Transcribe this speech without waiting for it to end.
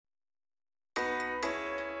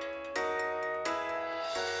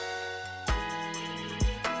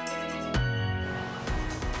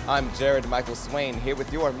I'm Jared Michael Swain here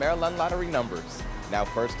with your Maryland Lottery numbers. Now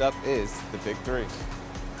first up is the big three.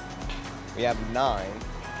 We have 9,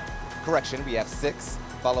 correction, we have 6,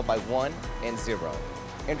 followed by 1 and 0.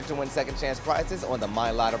 Enter to win second chance prizes on the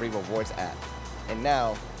My Lottery Rewards app. And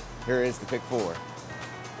now, here is the pick 4.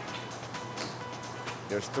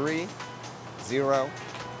 There's 3, 0,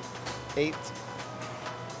 8,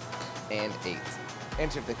 and 8.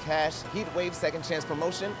 Enter the cash Heat Wave second chance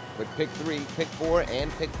promotion with pick 3, pick 4, and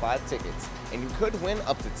pick 5 tickets, and you could win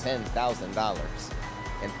up to $10,000.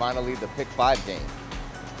 And finally, the pick 5 game.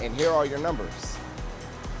 And here are your numbers: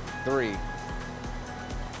 3,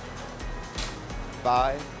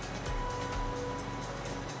 5,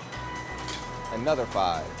 another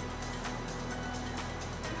 5,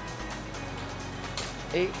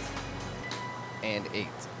 8, and 8.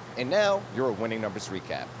 And now, your winning numbers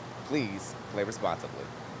recap. Please play responsibly.